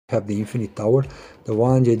have the infinite tower, the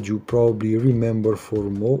one that you probably remember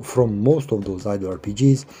from most of those idle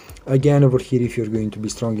RPGs. Again, over here, if you're going to be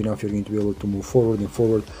strong enough, you're going to be able to move forward and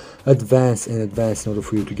forward, advance and advance in order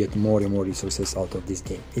for you to get more and more resources out of this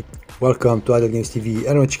game. Welcome to Idle Games TV,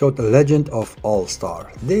 and we'll check out The Legend of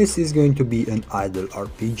Allstar. This is going to be an idle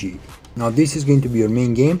RPG. Now this is going to be your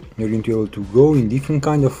main game. You're going to be able to go in different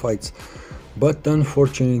kind of fights, but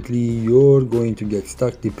unfortunately you're going to get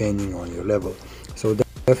stuck depending on your level. So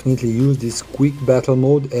definitely use this quick battle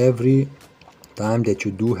mode every time that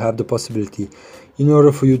you do have the possibility, in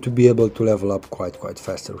order for you to be able to level up quite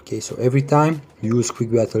faster. Okay, so every time use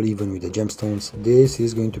quick battle, even with the gemstones. This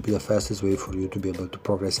is going to be the fastest way for you to be able to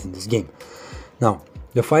progress in this game. Now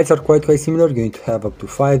the fights are quite similar. You're going to have up to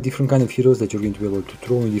 5 different kind of heroes that you're going to be able to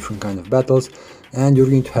throw in different kind of battles, and you're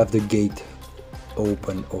going to have the gate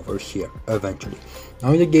open over here eventually.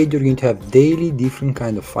 Now in the gate you're going to have daily different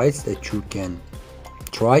kind of fights that you can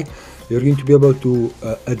try. You're going to be able to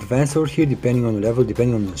advance over here depending on the level,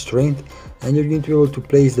 depending on your strength, and you're going to be able to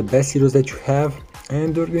place the best heroes that you have,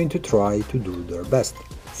 and they're going to try to do their best.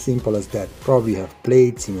 Simple as that. Probably have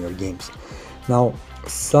played similar games. Now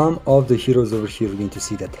some of the heroes over here you're going to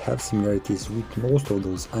see that have similarities with most of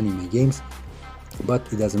those anime games, but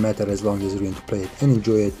it doesn't matter as long as you're going to play it and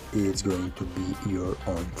enjoy it. It's going to be your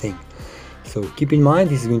own thing. So keep in mind,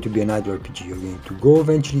 this is going to be an idle RPG. You're going to go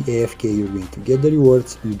eventually AFK, you're going to get the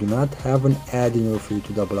rewards. You do not have an ad in order for you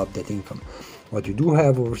to double up that income. What you do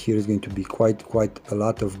have over here is going to be quite a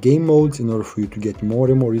lot of game modes in order for you to get more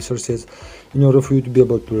and more resources, in order for you to be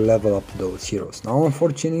able to level up those heroes. Now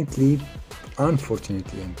unfortunately,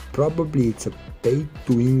 and probably it's a pay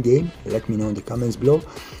to win game, let me know in the comments below,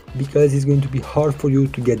 because it's going to be hard for you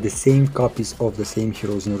to get the same copies of the same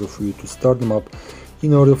heroes in order for you to start them up,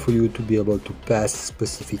 in order for you to be able to pass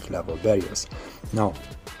specific level barriers. Now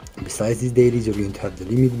besides these dailies, you're going to have the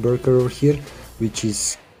limit breaker over here, which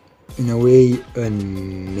is in a way a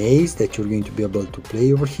maze that you're going to be able to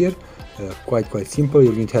play over here. Quite simple.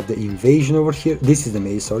 You're going to have the invasion over here. This is the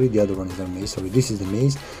maze, sorry, the other one is the maze, sorry, this is the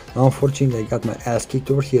maze. Now unfortunately I got my ass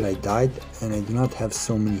kicked over here, I died, and I do not have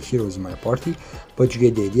so many heroes in my party, but you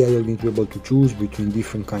get the idea. You're going to be able to choose between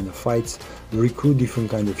different kind of fights, recruit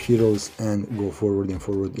different kind of heroes, and go forward and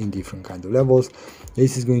forward in different kind of levels.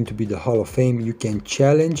 This is going to be the Hall of Fame. You can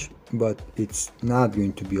challenge, but it's not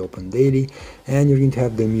going to be open daily, and you're going to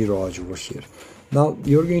have the Mirage over here. Now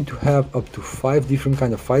you're going to have up to 5 different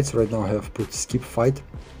kind of fights. Right now I have put skip fight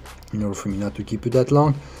in order for me not to keep it that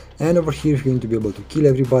long, and over here you're going to be able to kill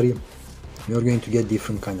everybody. You're going to get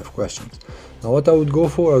different kind of questions. Now what I would go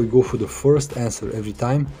for, I would go for the first answer every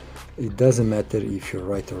time. It doesn't matter if you're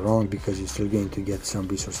right or wrong, because you're still going to get some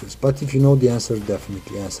resources, but if you know the answer,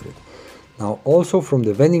 definitely answer it. Now also from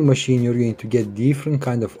the vending machine you're going to get different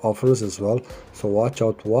kind of offers as well, so watch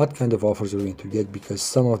out what kind of offers you're going to get, because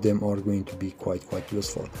some of them are going to be quite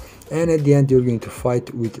useful. And at the end you're going to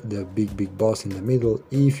fight with the big boss in the middle.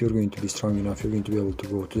 If you're going to be strong enough, you're going to be able to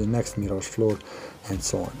go to the next Mirage floor, and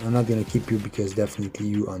so on. I'm not going to keep you, because definitely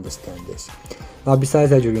you understand this. Now besides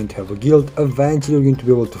that, you're going to have a guild. Eventually you're going to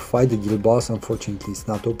be able to fight the guild boss. Unfortunately it's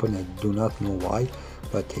not open, I do not know why,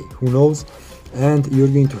 but hey, who knows. And you're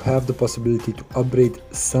going to have the possibility to upgrade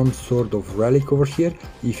some sort of relic over here,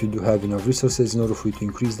 if you do have enough resources, in order for you to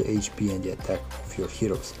increase the HP and the attack of your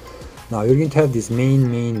heroes. Now you're going to have this main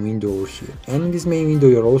window over here, and in this main window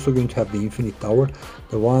you're also going to have the infinite tower,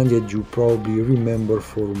 the one that you probably remember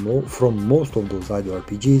from most of those idle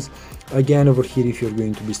RPGs. Again, over here, if you're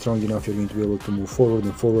going to be strong enough, you're going to be able to move forward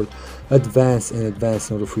and forward, advance and advance,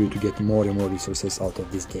 in order for you to get more and more resources out of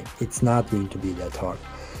this game. It's not going to be that hard.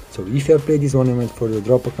 So if you have played this one and went further,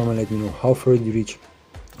 drop a comment, let me know how far you reach.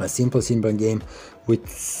 A simple game with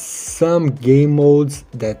some game modes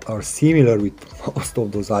that are similar with most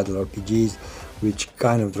of those idle RPGs, which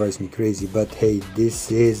kind of drives me crazy, but hey,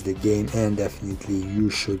 this is the game, and definitely you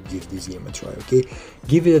should give this game a try. Okay,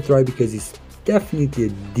 give it a try, because it's definitely a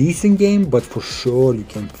decent game, but for sure you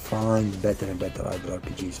can find better and better idle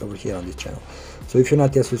RPGs over here on this channel. So if you're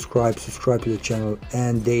not yet subscribed to the channel,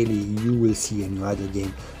 and daily you will see a new idle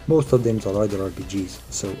game. Most of them are idle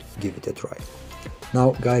RPGs, so give it a try.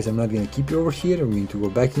 Now guys, I'm not going to keep you over here. I'm going to go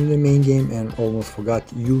back into the main game, and almost forgot,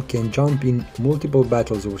 you can jump in multiple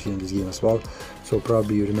battles over here in this game as well. So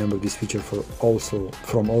probably you remember this feature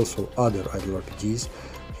from other idle RPGs.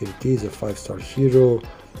 Here it is, a 5-star hero.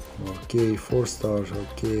 Okay, 4 stars.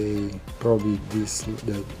 Okay, probably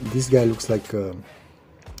this guy looks like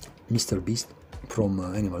Mr. Beast from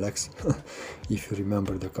Animal X, if you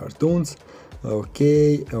remember the cartoons.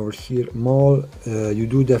 Okay, over here mall, you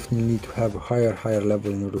do definitely need to have a higher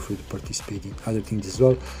level in order for you to participate in other things as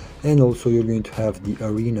well. And also you're going to have the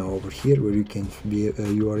arena over here where you can be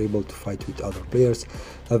you are able to fight with other players.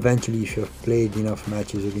 Eventually, if you have played enough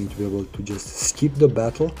matches, you're going to be able to just skip the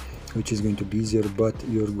battle, which is going to be easier, but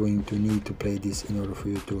you're going to need to play this in order for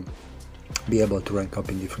you to be able to rank up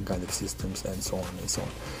in different kind of systems and so on and so on.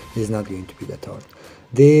 It's not going to be that hard.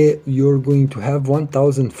 You're going to have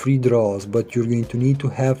 1000 free draws, but you're going to need to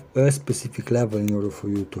have a specific level in order for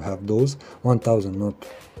you to have those 1000, not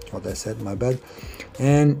what I said, my bad.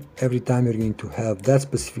 And every time you're going to have that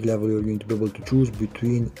specific level, you're going to be able to choose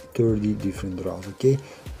between 30 different draws. Okay,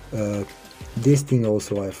 this thing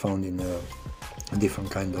also I found in a different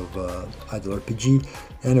kind of idle RPG,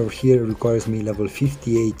 and over here it requires me level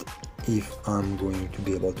 58 if I'm going to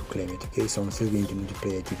be able to claim it. Okay, so I'm still going to need to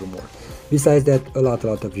play it even more. Besides that, a lot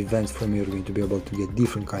of events from here are going to be able to get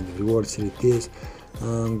different kind of rewards. Here it is.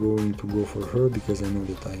 I'm going to go for her because I know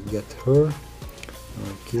that I get her.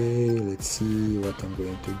 Okay, let's see what I'm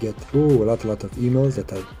going to get. Oh, a lot of emails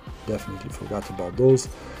that I definitely forgot about those.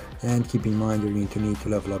 And keep in mind you're going to need to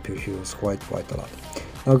level up your heroes quite a lot.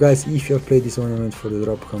 Now guys, if you have played this ornament for the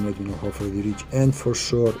drop, come let me know how far you reach, and for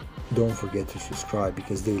sure don't forget to subscribe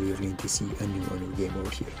because daily you're going to see a new game over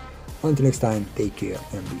here. Until next time, take care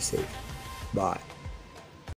and be safe. Bye.